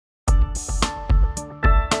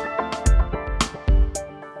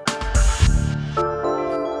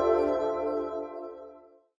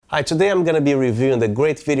Hi, today I'm going to be reviewing the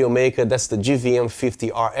great video maker, that's the GVM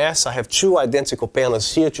 50RS. I have two identical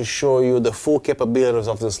panels here to show you the full capabilities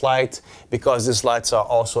of this light, because these lights are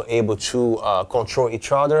also able to control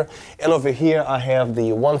each other. And over here I have the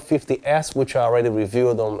 150S, which I already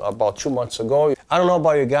reviewed on about 2 months ago. I don't know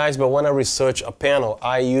about you guys, but when I research a panel,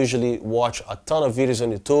 I usually watch a ton of videos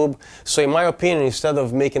on YouTube. So in my opinion, instead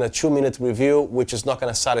of making a 2-minute review, which is not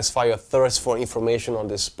going to satisfy your thirst for information on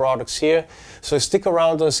these products here, so stick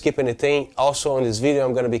around, don't skip anything. Also in this video,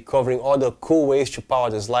 I'm going to be covering all the cool ways to power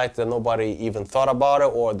this light that nobody even thought about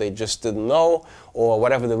it, or they just didn't know, or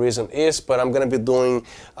whatever the reason is. But I'm going to be doing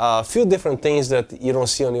a few different things that you don't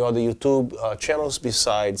see on the other YouTube channels,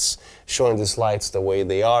 besides showing these lights the way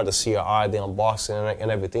they are, the CRI, the unboxing and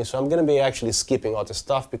everything. So I'm going to be actually skipping all the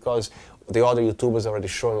stuff because the other YouTubers are already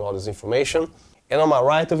showing all this information. And on my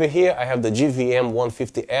right over here, I have the GVM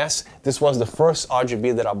 150S. This was the first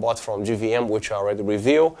RGB that I bought from GVM, which I already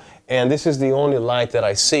reviewed. And this is the only light that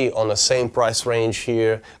I see on the same price range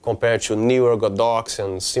here compared to newer Godox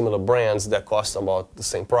and similar brands that cost about the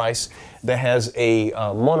same price, that has a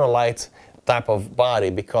monolight type of body,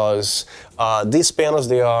 because these panels,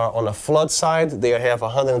 they are on a flood side, they have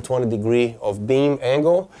 120 degree of beam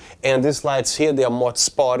angle, and these lights here, they are more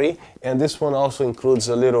spotty. And this one also includes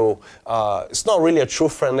a little, it's not really a true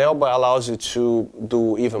Fresnel, but allows you to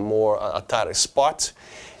do even more a tighter spot.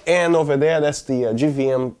 And over there, that's the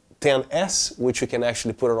GVM 10S, which you can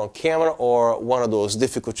actually put it on camera, or one of those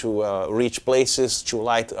difficult to reach places to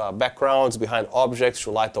light backgrounds, behind objects,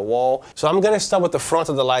 to light the wall. So I'm going to start with the front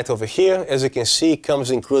of the light over here. As you can see, it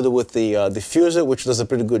comes included with the diffuser, which does a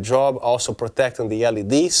pretty good job, also protecting the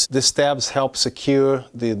LEDs. These tabs help secure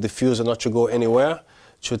the diffuser not to go anywhere.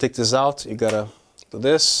 To take this out, you gotta do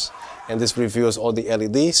this, and this reveals all the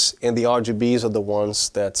LEDs, and the RGBs are the ones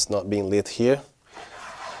that's not being lit here.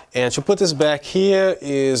 And to put this back here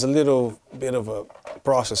is a little bit of a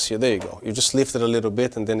process here. There you go. You just lift it a little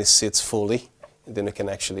bit and then it sits fully. And then you can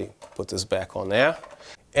actually put this back on there.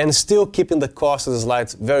 And still keeping the cost of this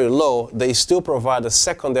light very low, they still provide a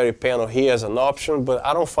secondary panel here as an option, but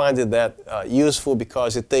I don't find it that useful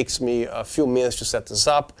because it takes me a few minutes to set this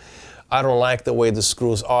up. I don't like the way the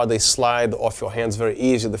screws are. They slide off your hands very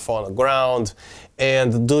easy, they fall on the ground.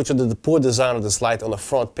 And due to the poor design of this light on the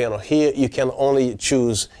front panel here, you can only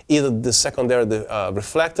choose either the secondary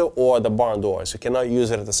reflector or the barn doors. You cannot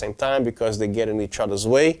use it at the same time because they get in each other's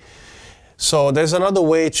way. So there's another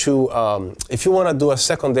way to, if you want to do a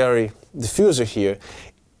secondary diffuser here,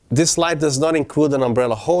 this light does not include an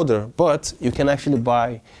umbrella holder, but you can actually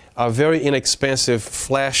buy a very inexpensive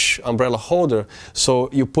flash umbrella holder. So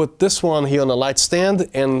you put this one here on the light stand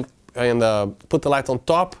and put the light on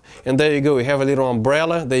top, and there you go. You have a little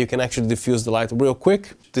umbrella that you can actually diffuse the light real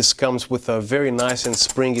quick. This comes with a very nice and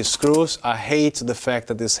springy screws. I hate the fact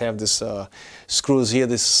that this have this screws here.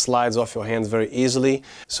 This slides off your hands very easily.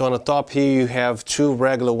 So on the top here you have two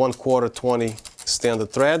regular 1/4 20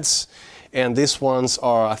 standard threads, and these ones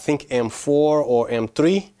are, I think, M4 or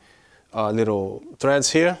M3 little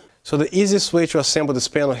threads here. So the easiest way to assemble this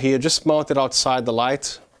panel here, just mount it outside the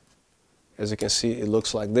light. As you can see, it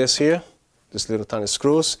looks like this here. This little tiny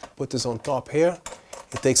screws. Put this on top here.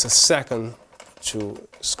 It takes a second to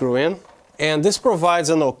screw in. And this provides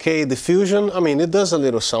an okay diffusion. I mean, it does a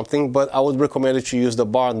little something, but I would recommend that you use the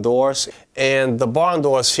barn doors. And the barn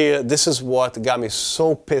doors here, this is what got me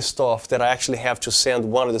so pissed off that I actually have to send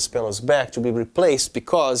one of these panels back to be replaced,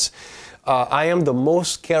 because I am the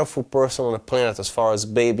most careful person on the planet as far as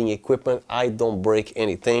babying equipment. I don't break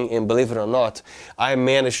anything, and believe it or not, I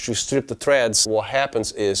managed to strip the threads. What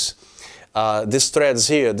happens is, these threads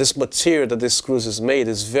here, this material that this screws is made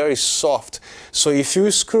is very soft. So if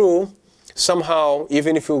you screw, somehow,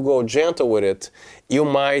 even if you go gentle with it, you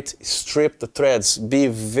might strip the threads. Be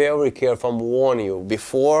very careful, I'm warning you,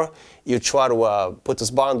 before you try to put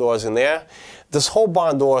these barn doors in there. This whole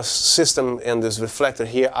barn door system and this reflector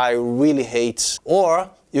here, I really hate. Or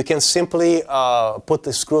you can simply put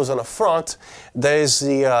the screws on the front. There is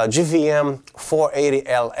the GVM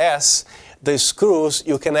 480LS. The screws,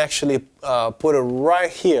 you can actually put it right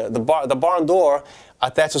here. The barn door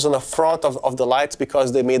attaches on the front of the lights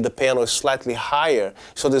because they made the panel slightly higher.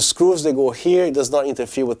 So the screws, they go here. It does not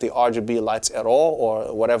interfere with the RGB lights at all,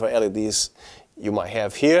 or whatever LEDs you might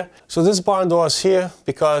have here. So this barn doors here,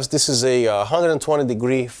 because this is a 120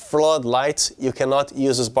 degree flood light, you cannot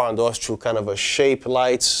use this barn doors to kind of a shape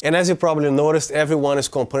lights. And as you probably noticed, everyone is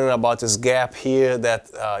complaining about this gap here that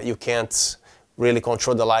you can't really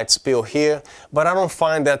control the light spill here. But I don't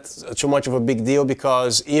find that too much of a big deal,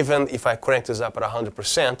 because even if I crank this up at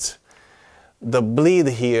 100%, the bleed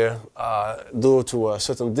here due to a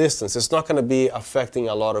certain distance, it's not going to be affecting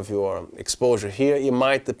a lot of your exposure here. It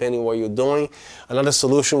might, depending what you're doing. Another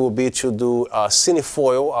solution will be to do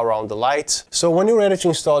cinefoil around the light. So when you're ready to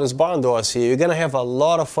install these barn doors here, you're going to have a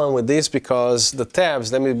lot of fun with this because the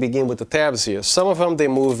tabs, let me begin with the tabs here. Some of them, they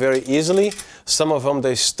move very easily. Some of them,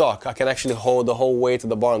 they stuck. I can actually hold the whole weight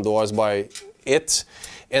of the barn doors by it.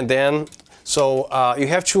 And then, so you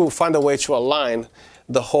have to find a way to align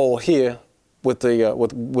the hole here with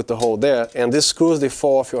the hole there, and these screws, they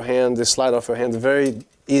fall off your hand, they slide off your hand very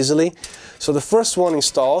easily. So the first one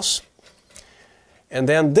installs, and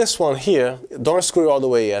then this one here, don't screw it all the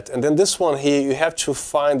way yet, and then this one here, you have to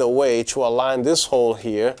find a way to align this hole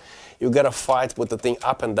here. You gotta fight with the thing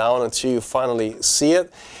up and down until you finally see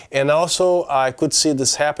it. And also, I could see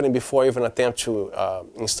this happening before I even attempt to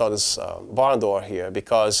install this barn door here,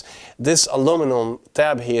 because this aluminum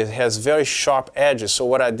tab here has very sharp edges. So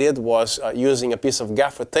what I did was using a piece of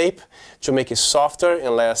gaffer tape to make it softer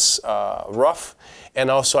and less rough. And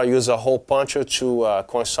also I use a hole puncher to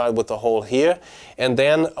coincide with the hole here. And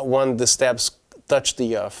then when the tabs touch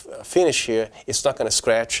the finish here, it's not gonna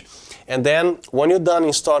scratch. And then when you're done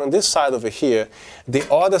installing this side over here, the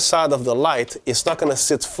other side of the light is not going to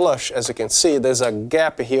sit flush. As you can see, there's a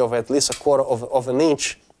gap here of at least a quarter of an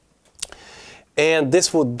inch. And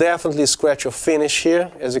this will definitely scratch your finish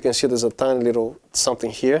here. As you can see, there's a tiny little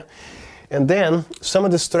something here. And then some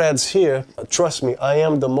of these threads here, trust me, I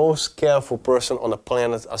am the most careful person on the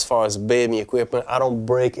planet as far as bathing equipment. I don't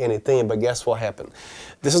break anything, but guess what happened?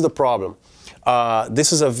 This is the problem.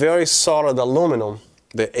 This is a very solid aluminum,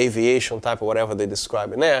 the aviation type or whatever they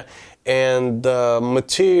describe in there, and the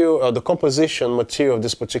material, the composition material of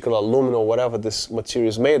this particular aluminum or whatever this material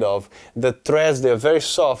is made of, the threads, they're very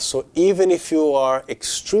soft. So even if you are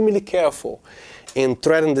extremely careful in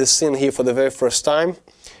threading this in here for the very first time,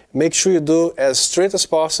 make sure you do as straight as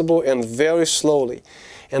possible and very slowly.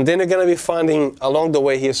 And then you're going to be finding along the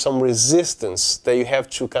way here some resistance that you have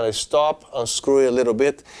to kind of stop, unscrew it a little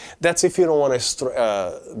bit. That's if you don't want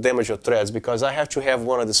to damage your threads, because I have to have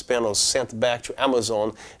one of these panels sent back to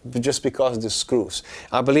Amazon just because of the screws.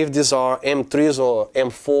 I believe these are M3s or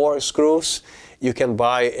M4 screws. You can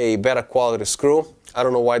buy a better quality screw. I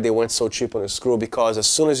don't know why they went so cheap on the screw, because as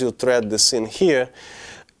soon as you thread this in here,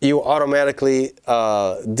 you automatically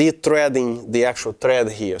de-threading the actual thread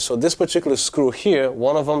here. So this particular screw here,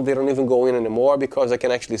 one of them, they don't even go in anymore, because I can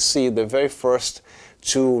actually see the very first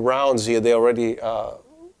two rounds here, they're already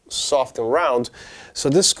soft and round. So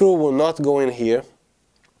this screw will not go in here,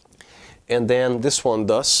 and then this one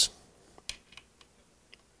does.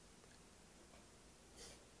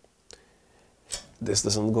 This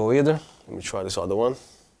doesn't go either. Let me try this other one.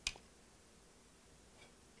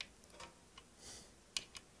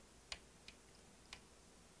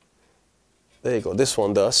 There you go, this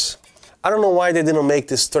one does. I don't know why they didn't make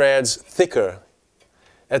these threads thicker,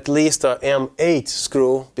 at least a M8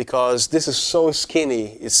 screw, because this is so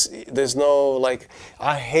skinny. There's no, like,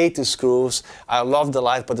 I hate the screws. I love the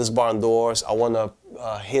light, but these barn doors, I want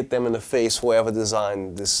to hit them in the face, whoever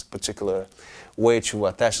designed this particular way to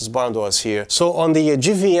attach these barn doors here. So on the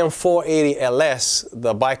GVM 480 LS,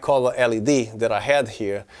 the bicolor LED that I had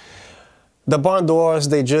here, the barn doors,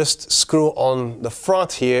 they just screw on the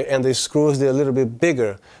front here, and the screws, they're a little bit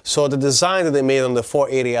bigger. So the design that they made on the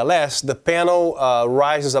 480 LS, the panel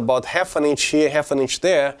rises about half an inch here, half an inch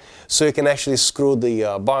there, so you can actually screw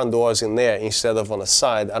the barn doors in there instead of on the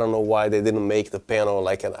side. I don't know why they didn't make the panel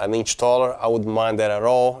like an inch taller. I wouldn't mind that at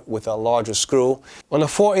all with a larger screw. On the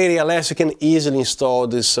 480 LS, you can easily install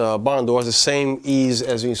this barn doors the same ease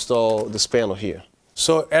as you install this panel here.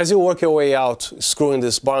 So as you work your way out, screwing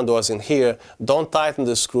these barn doors in here, don't tighten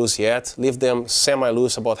the screws yet. Leave them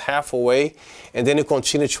semi-loose about half away, and then you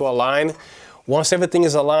continue to align. Once everything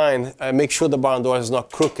is aligned, make sure the barn door is not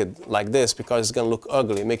crooked like this, because it's going to look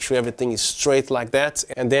ugly. Make sure everything is straight like that,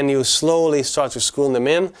 and then you slowly start to screw them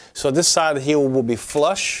in. So this side here will be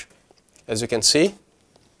flush, as you can see.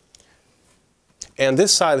 And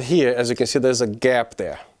this side here, as you can see, there's a gap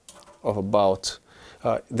there of about...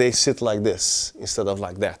 they sit like this instead of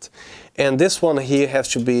like that. And this one here has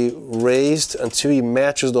to be raised until it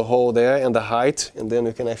matches the hole there and the height, and then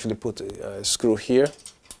you can actually put a screw here,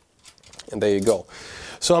 and there you go.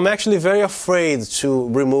 So I'm actually very afraid to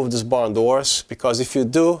remove these barn doors, because if you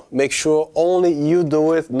do, make sure only you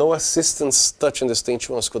do it, no assistance touching this thing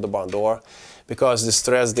to unscrew the barn door, because these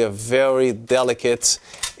threads, they're very delicate,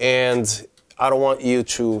 and I don't want you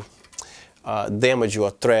to damage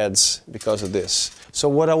your threads because of this. So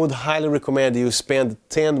what I would highly recommend, you spend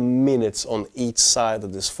 10 minutes on each side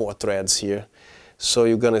of these 4 threads here. So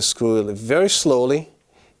you're going to screw it very slowly,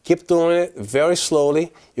 Keep doing it very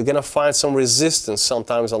slowly. You're gonna find some resistance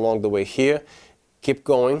sometimes along the way here. Keep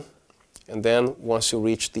going, and then once you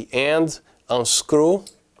reach the end, unscrew,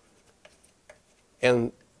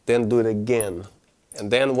 and then do it again.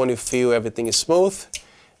 And then when you feel everything is smooth,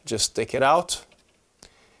 just take it out,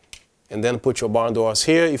 and then put your barn doors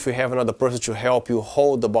here. If you have another person to help you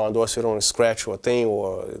hold the barn door so you don't scratch or thing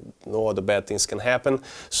or no other bad things can happen.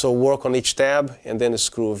 So work on each tab and then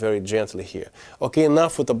screw very gently here. Okay,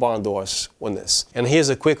 enough with the barn doors on this. And here's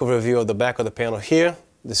a quick overview of the back of the panel here.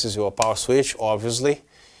 This is your power switch, obviously.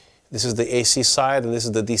 This is the AC side and this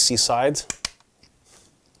is the DC side.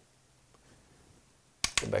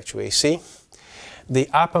 Go back to AC. The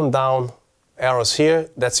up and down arrows here,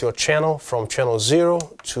 that's your channel from channel 0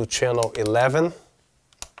 to channel 11.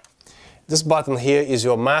 This button here is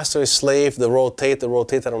your master, slave, the rotate, I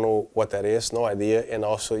don't know what that is, no idea, and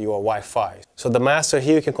also your Wi-Fi. So the master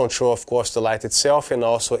here, you can control, of course, the light itself and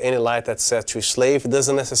also any light that's set to slave. It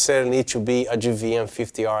doesn't necessarily need to be a GVM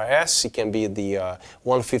 50RS, it can be the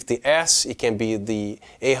 150S, it can be the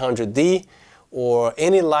 800D, or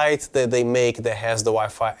any light that they make that has the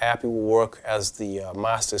Wi-Fi app, it will work as the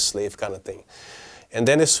master-slave kind of thing. And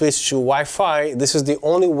then you switch to Wi-Fi. This is the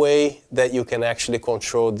only way that you can actually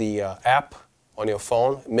control the app on your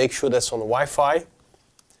phone. Make sure that's on Wi-Fi.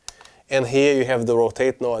 And here you have the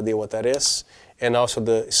rotate, no idea what that is, and also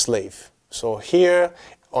the slave. So here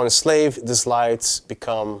on slave, these lights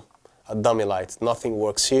become a dummy light. Nothing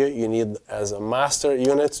works here. You need as a master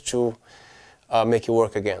unit to make it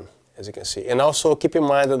work again, as you can see. And also keep in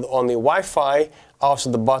mind that on the Wi-Fi,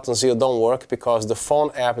 also the buttons here don't work because the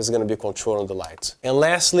phone app is going to be controlling the lights. And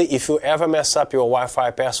lastly, if you ever mess up your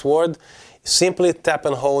Wi-Fi password, simply tap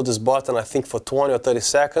and hold this button, I think for 20 or 30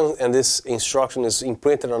 seconds, and this instruction is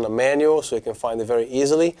imprinted on the manual so you can find it very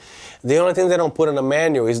easily. The only thing they don't put in the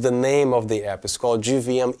manual is the name of the app. It's called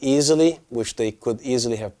GVM Easily, which they could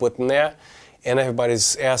easily have put in there. And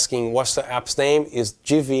everybody's asking what's the app's name? Is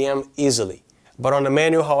GVM Easily. But on the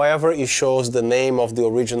manual, however, it shows the name of the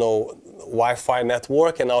original Wi-Fi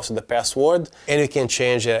network and also the password. And you can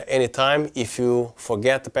change it at any time. If you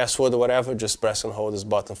forget the password or whatever, just press and hold this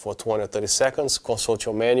button for 20 or 30 seconds, consult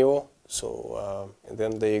your manual, and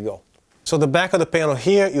then there you go. So the back of the panel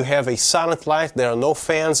here, you have a silent light, there are no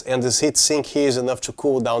fans, and this heat sink here is enough to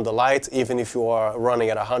cool down the light even if you are running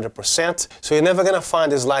at 100%. So you're never gonna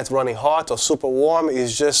find this light running hot or super warm.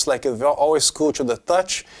 It's just like it's always cool to the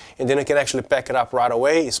touch, and then you can actually pack it up right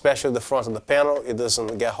away, especially the front of the panel. It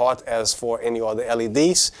doesn't get hot as for any other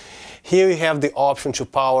LEDs. Here you have the option to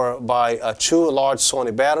power by 2 large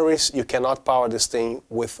Sony batteries. You cannot power this thing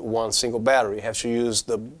with one single battery. You have to use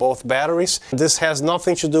both batteries. This has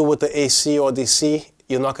nothing to do with the AC or DC.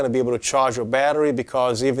 You're not going to be able to charge your battery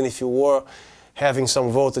because even if you were having some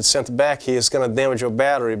voltage sent back here, it's going to damage your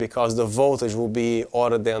battery because the voltage will be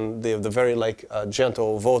other than the very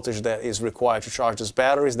gentle voltage that is required to charge these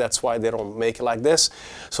batteries. That's why they don't make it like this.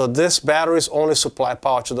 So this batteries only supply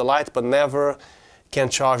power to the light but never can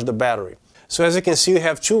charge the battery. So as you can see, you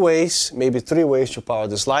have 2 ways, maybe 3 ways to power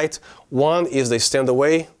this light. One is the standard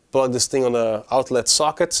way, plug this thing on the outlet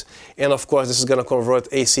socket, and of course this is going to convert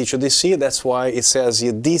AC to DC. That's why it says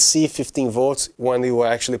here DC 15 volts when you are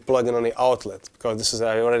actually plugging on the outlet, because this is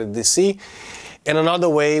already DC. And another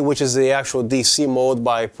way, which is the actual DC mode,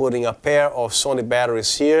 by putting a pair of Sony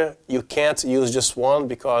batteries here. You can't use just one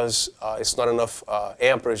because it's not enough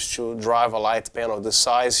amperage to drive a light panel this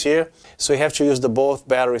size here. So you have to use both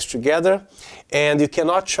batteries together. And you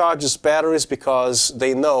cannot charge these batteries because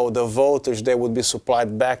they know the voltage that would be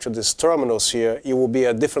supplied back to these terminals here, it will be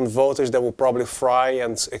a different voltage that will probably fry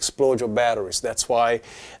and explode your batteries. That's why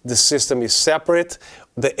the system is separate.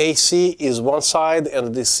 The AC is one side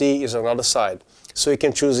and the DC is another side. So you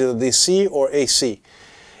can choose either DC or AC.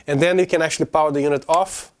 And then you can actually power the unit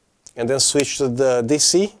off and then switch to the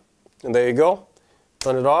DC. And there you go.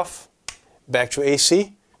 Turn it off, back to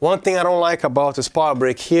AC. One thing I don't like about this power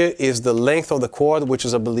brick here is the length of the cord, which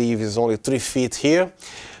is, I believe, is only 3 feet here.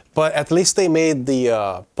 But at least they made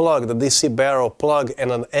the plug, the DC barrel plug,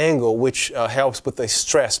 at an angle which helps with the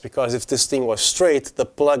stress, because if this thing was straight, the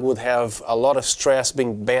plug would have a lot of stress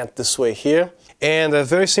being bent this way here. And a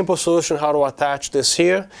very simple solution how to attach this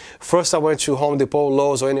here. First I went to Home Depot,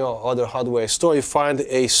 Lowe's, or any other hardware store. You find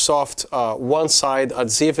a soft one side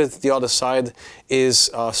adhesive, the other side is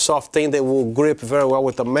a soft thing that will grip very well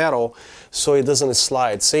with the metal so it doesn't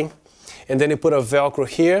slide, see? And then you put a Velcro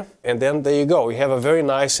here, and then there you go. You have a very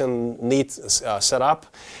nice and neat setup.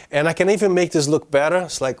 And I can even make this look better.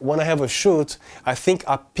 It's like when I have a shoot, I think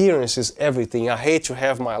appearance is everything. I hate to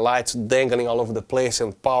have my lights dangling all over the place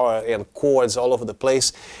and power and cords all over the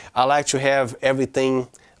place. I like to have everything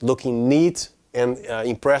looking neat and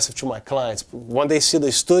impressive to my clients. When they see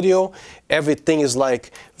the studio, everything is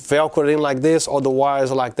like velcroed in like this, all the wires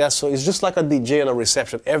are like that, so it's just like a DJ on a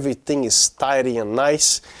reception. Everything is tidy and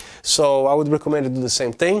nice. So I would recommend you do the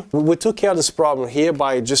same thing. We took care of this problem here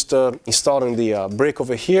by just installing the brick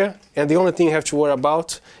over here, and the only thing you have to worry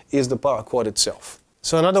about is the power cord itself.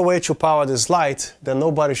 So another way to power this light that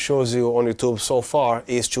nobody shows you on YouTube so far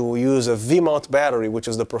is to use a V-mount battery, which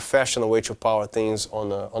is the professional way to power things on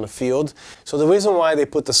the field. So the reason why they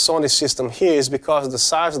put the Sony system here is because of the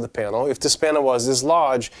size of the panel. If this panel was this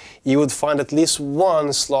large, you would find at least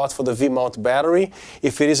one slot for the V-mount battery.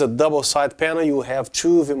 If it is a double-side panel, you will have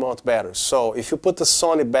two V-mount batteries. So if you put the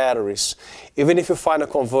Sony batteries, even if you find a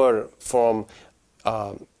converter from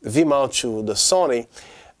V-mount to the Sony,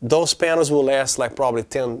 those panels will last like probably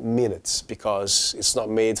 10 minutes because it's not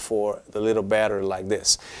made for the little battery like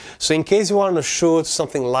this. So in case you want to shoot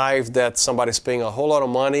something live that somebody's paying a whole lot of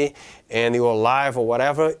money and you are live or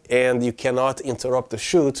whatever and you cannot interrupt the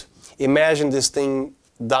shoot, imagine this thing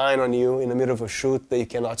dying on you in the middle of a shoot that you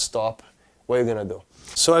cannot stop. What are you going to do?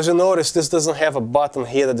 So as you notice, this doesn't have a button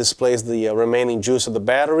here that displays the remaining juice of the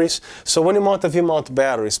batteries. So when you mount a V-mount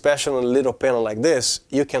battery, especially on a little panel like this,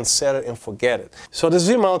 you can set it and forget it. So this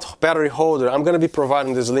V-mount battery holder, I'm going to be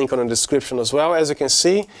providing this link on the description as well. As you can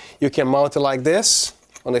see, you can mount it like this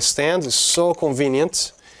on a stand. It's so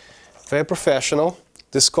convenient, very professional.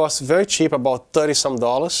 This costs very cheap, about $30-some,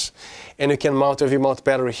 and you can mount a V-mount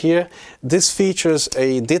battery here. This features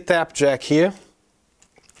a D-tap jack here.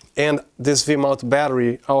 And this V-mount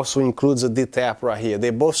battery also includes a D-tap right here. They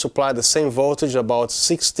both supply the same voltage, about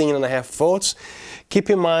 16.5 volts. Keep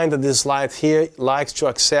in mind that this light here likes to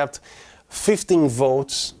accept 15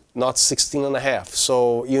 volts, not 16.5.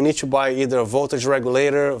 So you need to buy either a voltage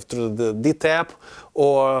regulator through the D-tap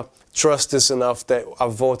or trust this enough that a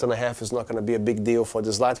volt and a half is not going to be a big deal for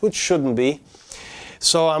this light, which shouldn't be.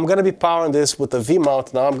 So I'm going to be powering this with the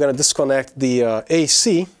V-mount now. I'm going to disconnect the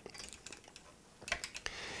AC.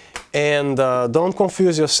 And don't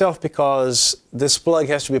confuse yourself because this plug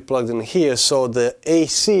has to be plugged in here, so the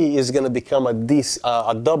AC is going to become a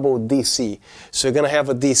double DC. So you're going to have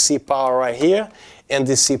a DC power right here and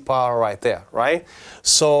DC power right there, right?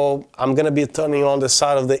 So I'm going to be turning on the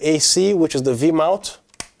side of the AC, which is the V-mount.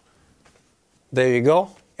 There you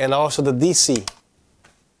go. And also the DC.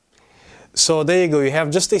 So there you go. You have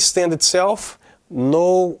just a stand itself.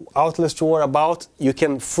 No outlets to worry about. You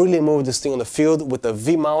can freely move this thing on the field with the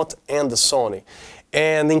V-mount and the Sony.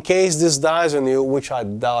 And in case this dies on you, which I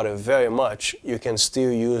doubt it very much, you can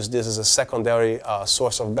still use this as a secondary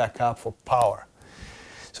source of backup for power.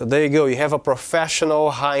 So there you go. You have a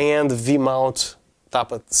professional high-end V-mount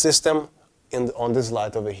type of system on this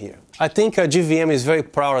light over here. I think GVM is very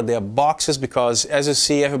proud of their boxes because, as you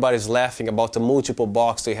see, everybody's laughing about the multiple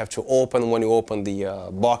boxes they have to open. When you open the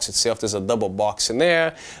box itself, there's a double box in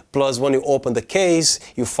there. Plus, when you open the case,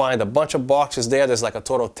 you find a bunch of boxes there. There's like a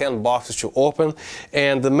total of 10 boxes to open.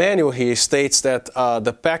 And the manual here states that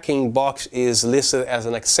the packing box is listed as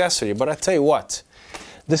an accessory. But I tell you what,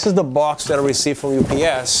 this is the box that I received from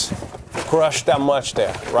UPS, crushed that much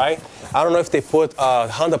there, right? I don't know if they put a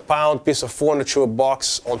 100-pound piece of furniture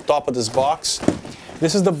box on top of this box.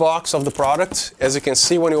 This is the box of the product. As you can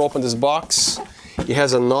see, when you open this box, it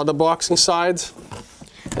has another box inside,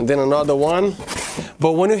 and then another one.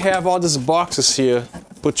 But when you have all these boxes here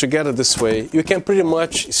put together this way, you can pretty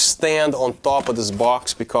much stand on top of this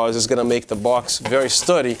box because it's going to make the box very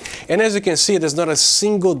sturdy. And as you can see, there's not a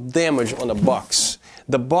single damage on the box.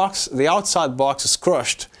 The outside box is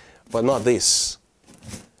crushed, but not this.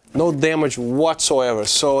 No damage whatsoever.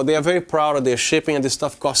 So they are very proud of their shipping, and this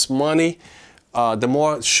stuff costs money. The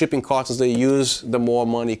more shipping costs they use, the more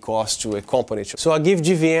money it costs to a company. So I give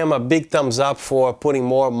GVM a big thumbs up for putting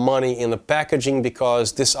more money in the packaging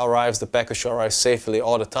because the package arrives safely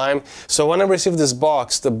all the time. So when I received this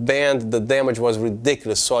box, the damage was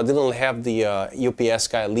ridiculous. So I didn't have the UPS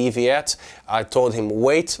guy leave yet. I told him,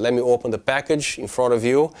 wait, let me open the package in front of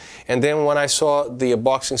you. And then when I saw the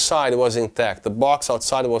box inside, it was intact. The box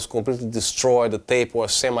outside was completely destroyed. The tape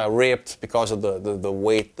was semi-ripped because of the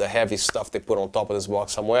weight, the heavy stuff they put on top of this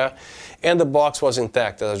box somewhere, and the box was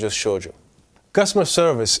intact as I just showed you. Customer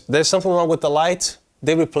service, there's something wrong with the light,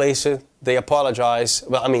 they replace it, they apologize.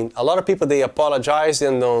 Well, I mean, a lot of people, they apologize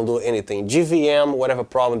and don't do anything. GVM, whatever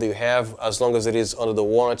problem that you have, as long as it is under the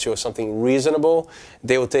warranty or something reasonable,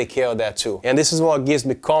 they will take care of that too. And this is what gives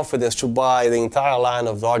me confidence to buy the entire line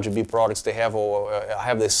of RGB products they have. Or I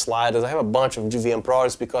have the sliders. I have a bunch of GVM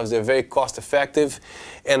products because they're very cost effective,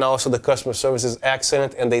 and also the customer service is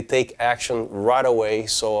excellent, and they take action right away.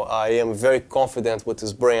 So I am very confident with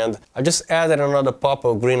this brand. I just added another pop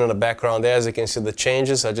of green on the background there. As you can see the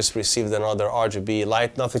changes, I just received another RGB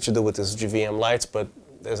light, nothing to do with this GVM lights, but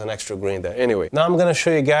there's an extra green there. Anyway, now I'm gonna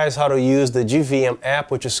show you guys how to use the GVM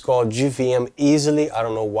app, which is called GVM Easily. I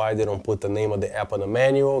don't know why they don't put the name of the app on the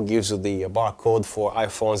manual. It gives you the barcode for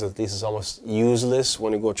iPhones. At least it's almost useless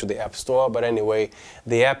when you go to the App Store. But anyway,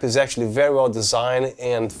 the app is actually very well designed,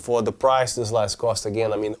 and for the price this lights cost,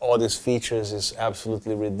 again, I mean, all these features is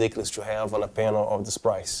absolutely ridiculous to have on a panel of this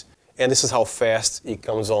price. And this is how fast it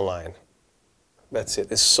comes online. That's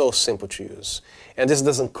it. It's so simple to use. And this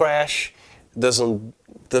doesn't crash, doesn't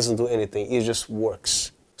do anything. It just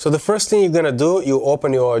works. So the first thing you're gonna do, you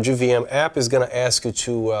open your GVM app. It's gonna ask you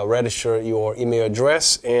to register your email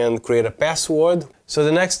address and create a password. So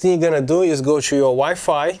the next thing you're gonna do is go to your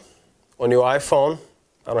Wi-Fi on your iPhone.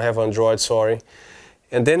 I don't have Android, sorry.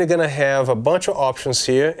 And then you're gonna have a bunch of options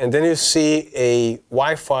here, and then you see a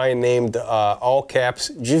Wi-Fi named all caps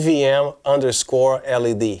GVM_LED,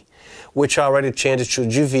 which I already changed to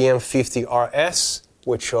GVM 50RS,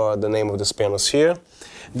 which are the name of these panels here.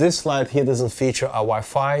 This light here doesn't feature a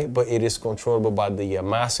Wi-Fi, but it is controllable by the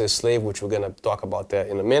master slave, which we're gonna talk about that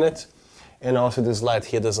in a minute. And also this light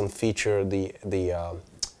here doesn't feature the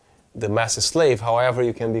master slave. However,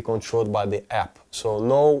 you can be controlled by the app. So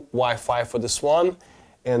no Wi-Fi for this one,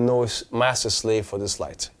 and no master slave for this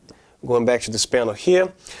light. Going back to this panel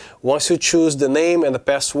here, once you choose the name and the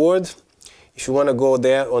password, if you want to go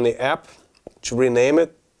there on the app to rename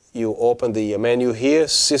it, you open the menu here,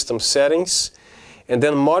 System Settings, and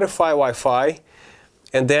then Modify Wi-Fi,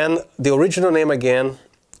 and then the original name again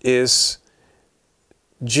is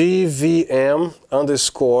GVM_LED,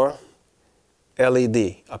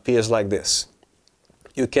 appears like this.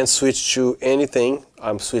 You can switch to anything.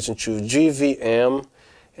 I'm switching to GVM,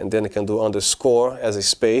 and then you can do underscore as a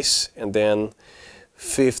space, and then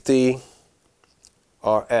 50RS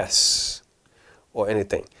or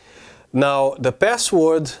anything. Now the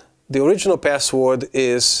password, the original password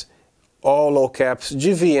is all low caps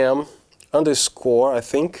GVM underscore, I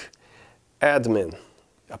think, admin.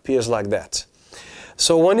 Appears like that.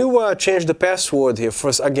 So when you change the password here,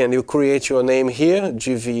 first again you create your name here,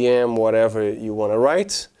 GVM whatever you want to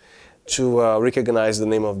write, to recognize the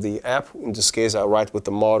name of the app. In this case, I write with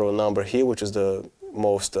the model number here, which is the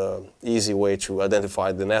most easy way to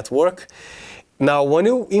identify the network. Now, when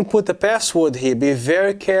you input the password here, be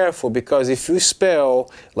very careful, because if you spell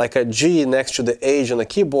like a G next to the H on the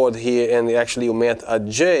keyboard here, and actually you meant a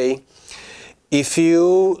J, if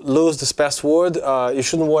you lose this password, you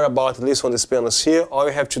shouldn't worry about, at least on this panels here. All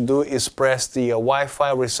you have to do is press the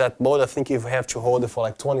Wi-Fi reset mode. I think you have to hold it for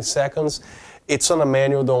like 20 seconds. It's on the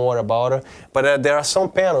manual, don't worry about it. But there are some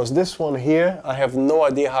panels. This one here, I have no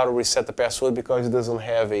idea how to reset the password because it doesn't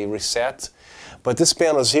have a reset. But this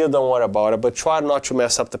panels here, don't worry about it. But try not to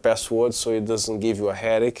mess up the password so it doesn't give you a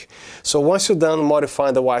headache. So once you're done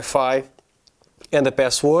modifying the Wi-Fi and the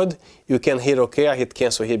password, you can hit OK. I hit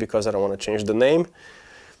cancel here because I don't want to change the name.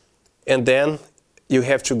 And then you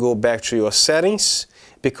have to go back to your settings,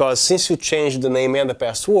 because since you changed the name and the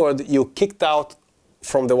password, you kicked out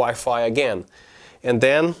from the Wi-Fi again. And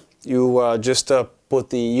then you just put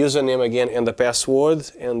the username again and the password,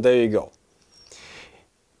 and there you go.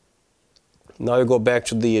 Now you go back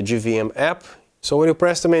to the GVM app. So when you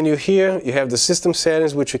press the menu here, you have the system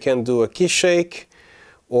settings, which you can do a key shake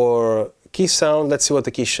or key sound. Let's see what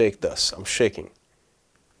the key shake does. I'm shaking.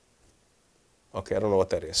 Okay, I don't know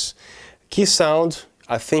what that is. Key sound,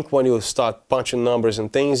 I think when you start punching numbers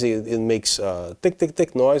and things, it makes tick, tick,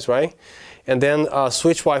 tick noise, right? And then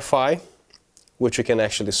switch Wi-Fi, which you can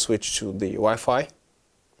actually switch to the Wi-Fi.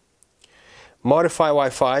 Modify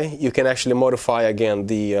Wi-Fi, you can actually modify again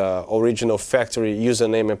the original factory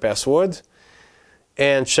username and password.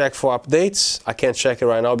 And check for updates. I can't check it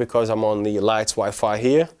right now because I'm on the Lights Wi-Fi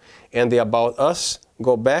here. And the About Us,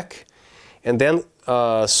 go back. And then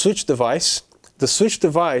switch device. The switch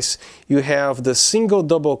device, you have the single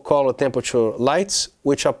double color temperature lights,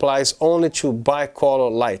 which applies only to bicolor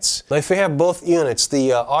lights. Now if you have both units, the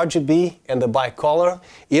RGB and the bicolor,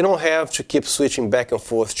 you don't have to keep switching back and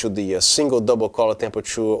forth to the single double color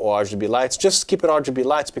temperature or RGB lights. Just keep it RGB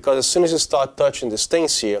lights, because as soon as you start touching these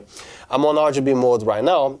things here, I'm on RGB mode right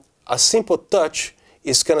now, a simple touch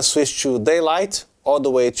is going to switch to daylight all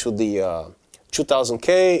the way to the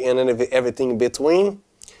 2000K and then everything in between.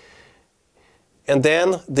 And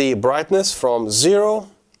then the brightness from 0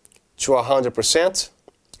 to 100%.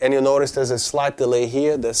 And you notice there's a slight delay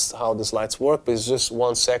here. That's how these lights work, but it's just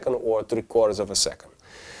 1 second or 3/4 of a second.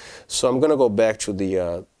 So I'm going to go back to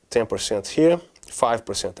the 10% here,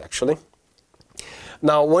 5% actually.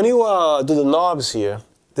 Now when you do the knobs here,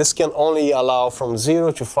 this can only allow from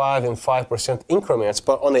 0 to 5 and 5% increments,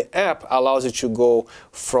 but on the app allows you to go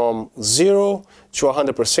from 0 to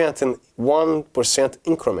 100% in 1%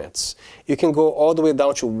 increments. You can go all the way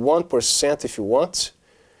down to 1% if you want,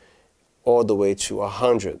 all the way to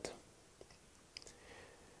 100.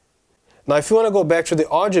 Now if you want to go back to the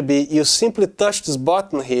RGB, you simply touch this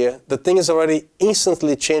button here. The thing is already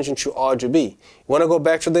instantly changing to RGB. You want to go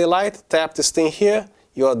back to daylight, tap this thing here,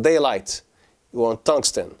 you're daylight. You want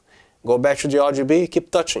tungsten. Go back to the RGB, keep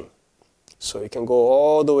touching. So you can go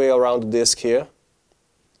all the way around the disc here.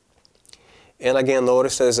 And again,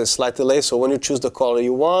 notice there's a slight delay, so when you choose the color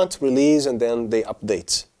you want, release, and then they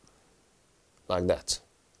update. Like that.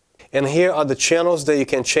 And here are the channels that you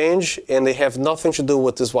can change, and they have nothing to do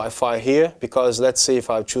with this Wi-Fi here, because let's say if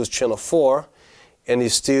I choose channel 4, and you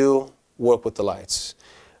still work with the lights.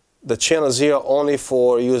 The channels here are only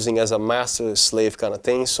for using as a master-slave kind of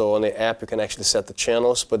thing, so on the app you can actually set the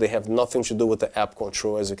channels, but they have nothing to do with the app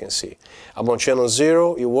control, as you can see. I'm on channel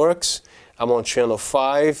 0, it works. I'm on channel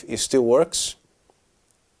 5, it still works.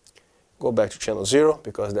 Go back to channel 0,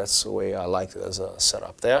 because that's the way I like it as a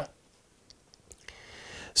setup there.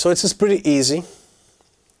 So it's just pretty easy.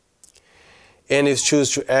 And you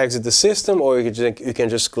choose to exit the system, or you can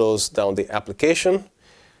just close down the application,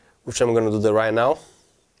 which I'm going to do that right now.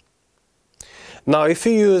 Now, if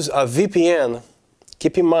you use a VPN,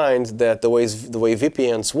 keep in mind that the way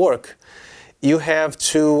VPNs work, you have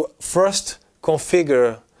to first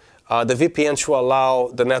configure the VPN to allow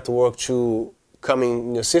the network to come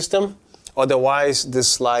in your system. Otherwise,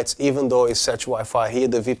 these lights, even though it's set to Wi-Fi here,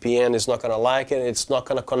 the VPN is not going to like it, it's not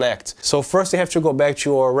going to connect. So first you have to go back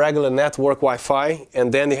to your regular network Wi-Fi,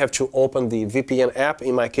 and then you have to open the VPN app.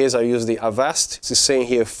 In my case, I use the Avast. It's saying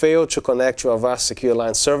here, fail to connect to Avast Secure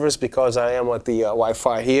Line servers, because I am at the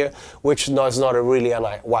Wi-Fi here, which is not really a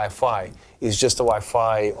Wi-Fi. It's just a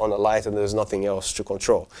Wi-Fi on a light, and there's nothing else to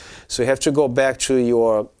control. So you have to go back to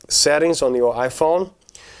your settings on your iPhone,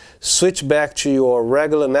 switch back to your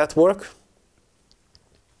regular network.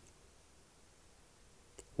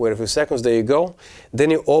 Wait a few seconds, there you go. Then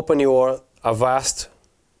you open your Avast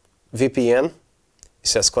VPN. It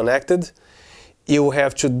says connected. You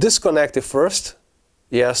have to disconnect it first.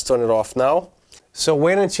 Yes, turn it off now. So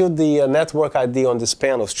wait until the network ID on these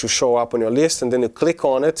panels to show up on your list, and then you click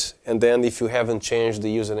on it, and then if you haven't changed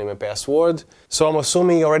the username and password. So I'm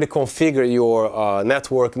assuming you already configured your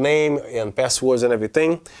network name and passwords and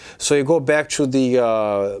everything. So you go back to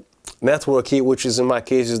the network key, which is in my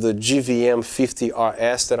case is the GVM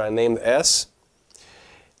 50RS that I named S.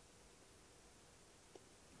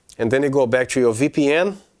 And then you go back to your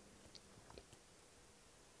VPN.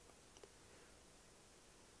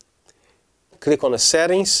 Click on the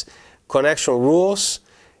settings, connection rules,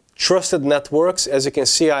 trusted networks. As you can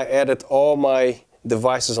see, I added all my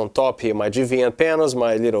devices on top here, my GVM panels,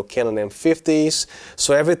 my little Canon M50s.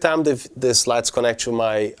 So every time these lights connect to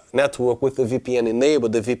my network with the VPN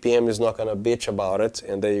enabled, the VPN is not going to bitch about it,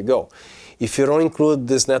 and there you go. If you don't include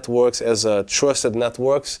these networks as trusted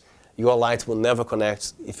networks, your light will never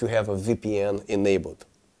connect if you have a VPN enabled.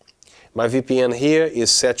 My VPN here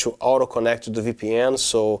is set to auto-connect to the VPN,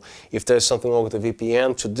 so if there's something wrong with the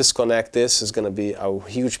VPN, to disconnect this is going to be a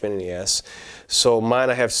huge pain in the ass. So mine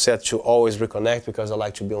I have set to always reconnect, because I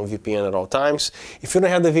like to be on VPN at all times. If you don't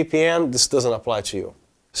have the VPN, this doesn't apply to you.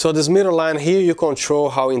 So this middle line here, you control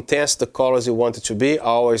how intense the colors you want it to be. I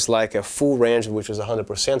always like a full range, which is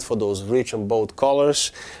 100% for those rich and bold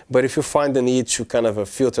colors. But if you find the need to kind of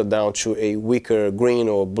filter down to a weaker green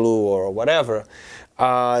or blue or whatever,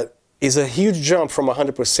 is a huge jump from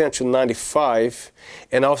 100% to 95,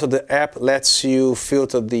 and also the app lets you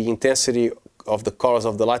filter the intensity of the colors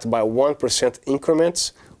of the light by 1%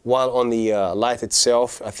 increments, while on the light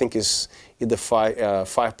itself, I think is either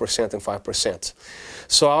 5% and 5%.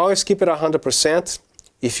 So I always keep it 100%.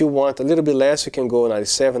 If you want a little bit less, you can go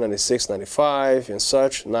 97, 96, 95, and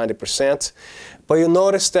such, 90%. But you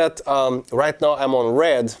notice that right now I'm on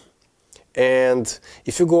red. And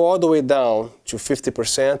if you go all the way down to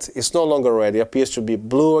 50%, it's no longer red. It appears to be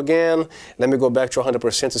blue again. Let me go back to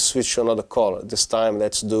 100% to switch to another color. This time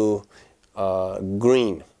let's do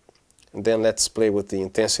green. And then let's play with the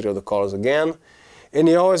intensity of the colors again. and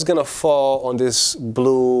you're always gonna fall on this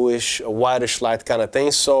bluish, whitish light kind of thing.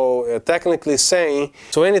 So technically saying,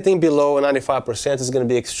 so anything below 95% is gonna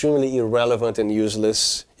be extremely irrelevant and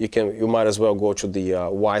useless. You might as well go to the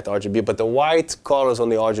white RGB, but the white colors on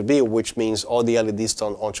the RGB, which means all the LEDs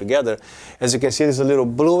turn on together, as you can see, it's a little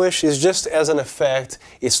bluish. It's just as an effect.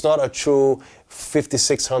 It's not a true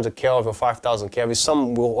 5600 Kelvin or 5000 Kelvin,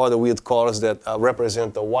 some other weird colors that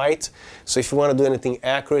represent the white. So if you want to do anything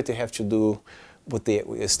accurate, you have to do with the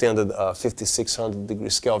standard 5600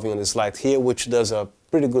 degrees Kelvin on this light here, which does a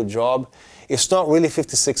pretty good job. It's not really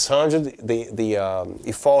 5600.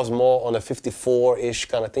 It falls more on a 54-ish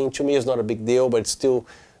kind of thing. To me, it's not a big deal, but it's still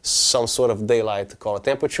some sort of daylight color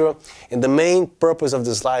temperature. And the main purpose of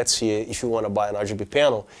these lights here, if you want to buy an RGB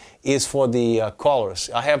panel, is for the colors.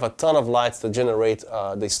 I have a ton of lights that generate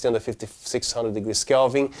the standard 5600 degrees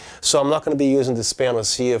Kelvin, so I'm not going to be using these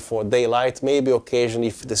panels here for daylight, maybe occasionally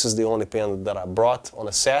if this is the only panel that I brought on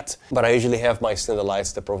a set, but I usually have my standard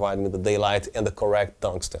lights that provide me the daylight and the correct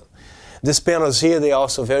tungsten. These panels here, they are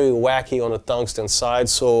also very wacky on the tungsten side,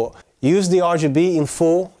 so use the RGB in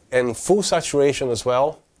full and full saturation as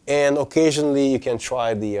well. And occasionally you can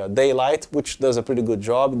try the daylight, which does a pretty good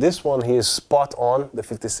job. This one here is spot on, the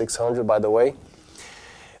 5600 by the way.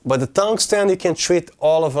 But the tungsten, you can treat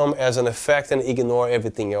all of them as an effect and ignore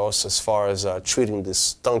everything else as far as treating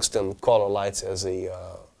this tungsten color lights as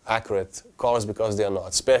accurate colors, because they are not.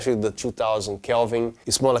 Especially the 2000 Kelvin,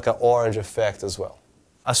 it's more like an orange effect as well.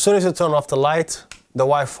 As soon as you turn off the light, the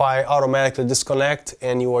Wi-Fi automatically disconnects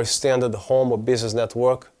and your standard home or business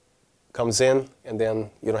network comes in, and then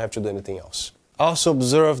you don't have to do anything else. Also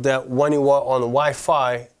observe that when you are on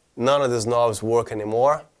Wi-Fi, none of these knobs work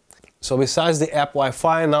anymore. So besides the app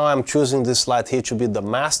Wi-Fi, now I'm choosing this light here to be the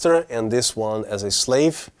master, and this one as a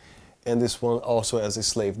slave, and this one also as a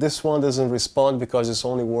slave. This one doesn't respond because this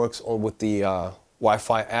only works with the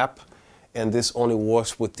Wi-Fi app, and this only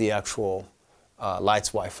works with the actual lights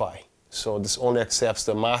Wi-Fi. So this only accepts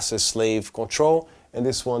the master-slave control, and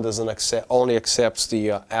this one doesn't accept, only accepts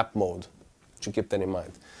the app mode. To keep that in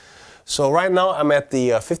mind. So right now I'm at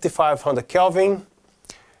the 5500 Kelvin,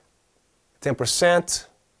 10%,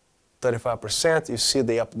 35%. You see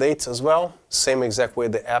the updates as well. Same exact way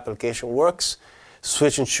the application works.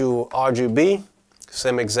 Switching to RGB,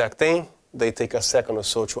 same exact thing. They take a second or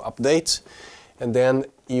so to update. And then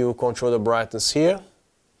you control the brightness here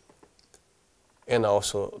and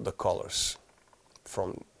also the colors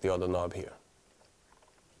from the other knob here.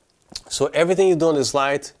 So everything you do on this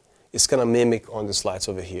light is going to mimic on these lights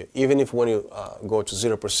over here. Even if when you go to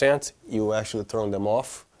 0%, you actually turn them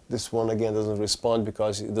off. This one again doesn't respond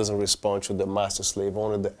because it doesn't respond to the master slave,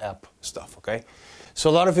 only the app stuff, okay? So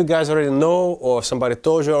a lot of you guys already know, or somebody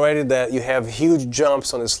told you already, that you have huge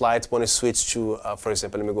jumps on this light when you switch to, for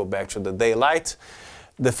example, let me go back to the daylight.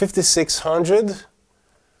 The 5600,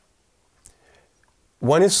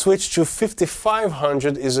 when you switch to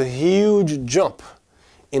 5500 is a huge jump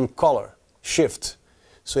in color shift.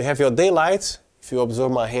 So you have your daylight. If you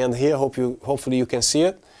observe my hand here, hopefully you can see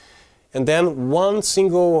it. And then one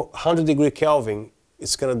single 100-degree Kelvin,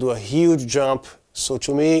 it's going to do a huge jump. So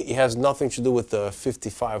to me, it has nothing to do with the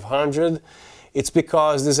 5500. It's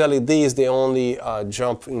because these LEDs, they only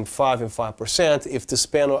jump in 5 and 5%. If this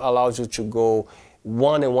panel allows you to go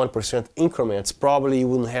 1 and 1% increments, probably you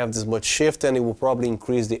wouldn't have this much shift, and it will probably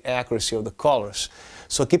increase the accuracy of the colors.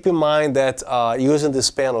 So keep in mind that using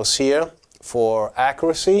these panels here for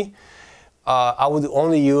accuracy, I would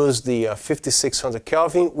only use the 5600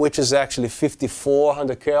 Kelvin, which is actually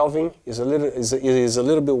 5400 Kelvin. It is a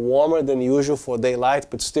little bit warmer than usual for daylight,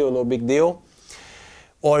 but still no big deal.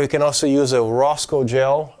 Or you can also use a Roscoe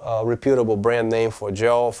gel, a reputable brand name for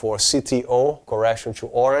gel, for CTO, correction to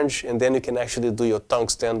orange, and then you can actually do your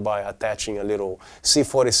tungsten by attaching a little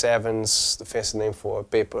C47s, the fancy name for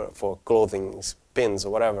paper, for clothing pins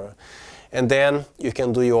or whatever. And then you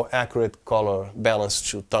can do your accurate color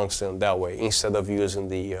balance to tungsten that way, instead of using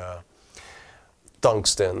the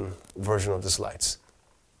tungsten version of these lights.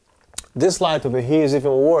 This light over here is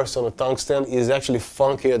even worse on the tungsten. It is actually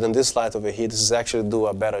funkier than this light over here. This is actually do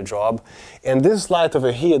a better job. And this light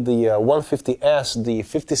over here, the 150S, the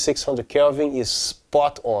 5600 Kelvin, is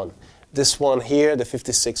spot on. This one here, the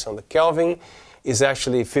 5600 Kelvin, is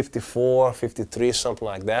actually 54, 53, something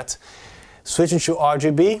like that. Switching to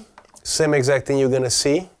RGB, same exact thing you're going to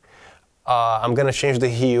see. I'm going to change the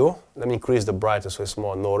hue. Let me increase the brightness so it's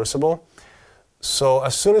more noticeable. So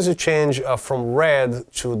as soon as you change from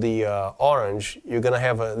red to the orange, you're going to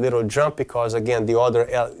have a little jump because, again, the other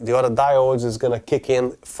diodes is going to kick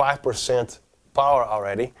in 5% power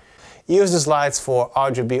already. Use these lights for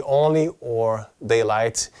RGB only or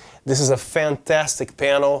daylight. This is a fantastic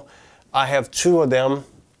panel. I have 2 of them.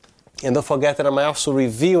 And don't forget that I'm also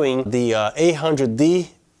reviewing the 800D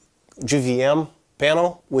GVM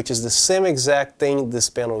panel, which is the same exact thing these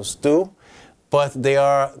panels do, but they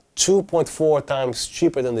are 2.4 times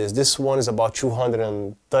cheaper than this. This one is about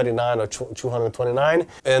 239 or 229,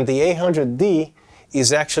 and the 800D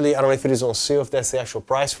is actually, I don't know if it is on sale, if that's the actual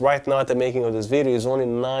price. Right now at the making of this video is only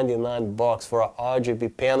 99 bucks for an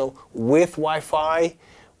RGB panel with Wi-Fi,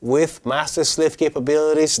 with master slave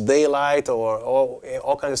capabilities, daylight, or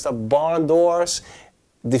all kinds of stuff, barn doors,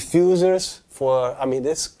 diffusers for, I mean,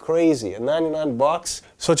 that's crazy, 99 bucks.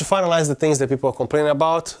 So to finalize the things that people are complaining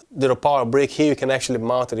about, the power brick here, you can actually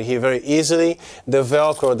mount it here very easily. The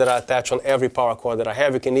Velcro that I attach on every power cord that I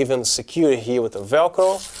have, you can even secure it here with a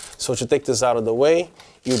Velcro. So to take this out of the way,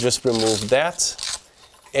 you just remove that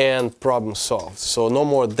and problem solved. So no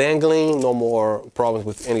more dangling, no more problems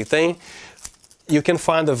with anything. You can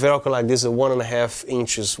find a Velcro like this, 1.5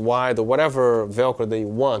 inches wide, or whatever Velcro that you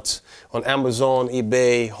want, on Amazon,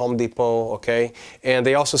 eBay, Home Depot, okay? And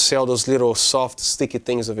they also sell those little soft, sticky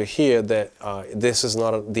things over here that this is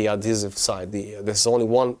not the adhesive side. There's only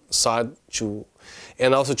one side to,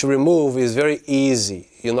 and also to remove is very easy.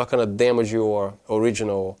 You're not gonna damage your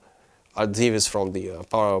original adhesives from the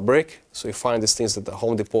power brick. So you find these things at the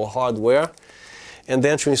Home Depot hardware. And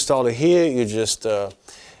then to install it here, you just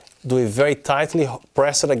do it very tightly,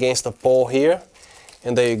 press it against the pole here,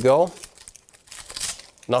 and there you go.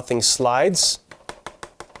 Nothing slides.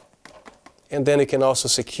 And then you can also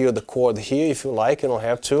secure the cord here if you like, you don't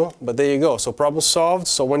have to, but there you go. So problem solved.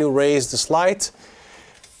 So when you raise this light,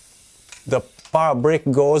 the power brick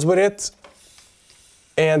goes with it,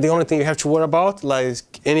 and the only thing you have to worry about, like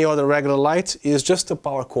any other regular light, is just the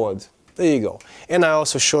power cord. There you go. And I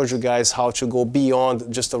also showed you guys how to go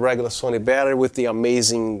beyond just a regular Sony battery with the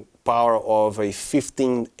amazing power of a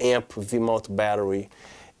 15 amp V-mount battery.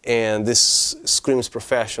 And this screams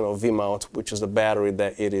professional V-mount, which is the battery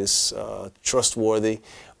that it is trustworthy,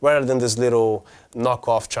 rather than this little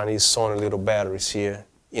knockoff Chinese Sony little batteries here.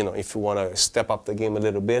 You know, if you want to step up the game a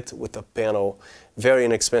little bit with a panel, very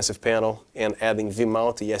inexpensive panel, and adding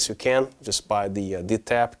V-mount, yes you can, just buy the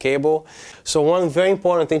D-tap cable. So one very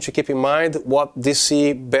important thing to keep in mind, what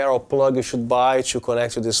DC barrel plug you should buy to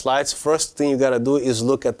connect to these lights. First thing you gotta do is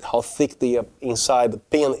look at how thick the inside the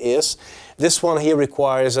pin is. This one here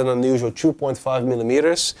requires an unusual 2.5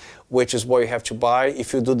 millimeters, which is what you have to buy.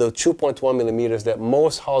 If you do the 2.1 millimeters that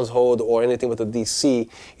most household or anything with a DC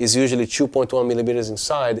is usually 2.1 millimeters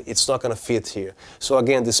inside, it's not gonna fit here. So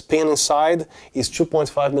again, this pin inside is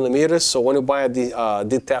 2.5 millimeters. So when you buy a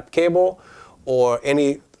D-tap cable or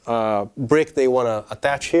any brick they wanna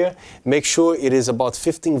attach here, make sure it is about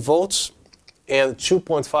 15 volts and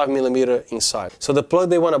 2.5 millimeter inside. So the plug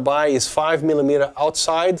they want to buy is 5 millimeter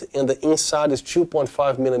outside, and the inside is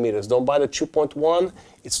 2.5 millimeters. Don't buy the 2.1,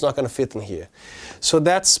 it's not going to fit in here. So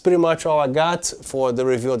that's pretty much all I got for the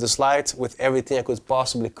review of this light, with everything I could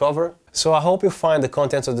possibly cover. So I hope you find the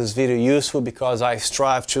content of this video useful, because I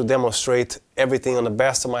strive to demonstrate everything on the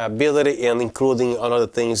best of my ability, and including other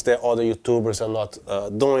things that other YouTubers are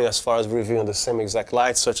not doing, as far as reviewing the same exact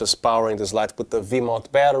light, such as powering this light with the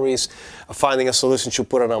V-mount batteries, finding a solution to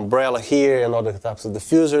put an umbrella here, and other types of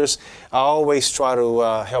diffusers. I always try to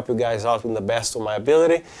help you guys out with the best of my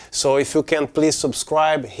ability. So if you can, please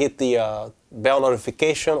subscribe, hit the bell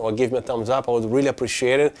notification, or give me a thumbs up. I would really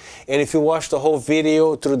appreciate it. And if you watched the whole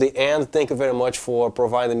video through the end, thank you very much for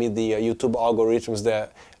providing me the YouTube algorithms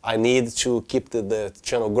that I need to keep the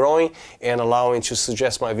channel growing and allowing to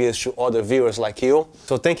suggest my videos to other viewers like you.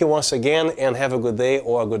 So thank you once again, and have a good day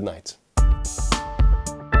or a good night.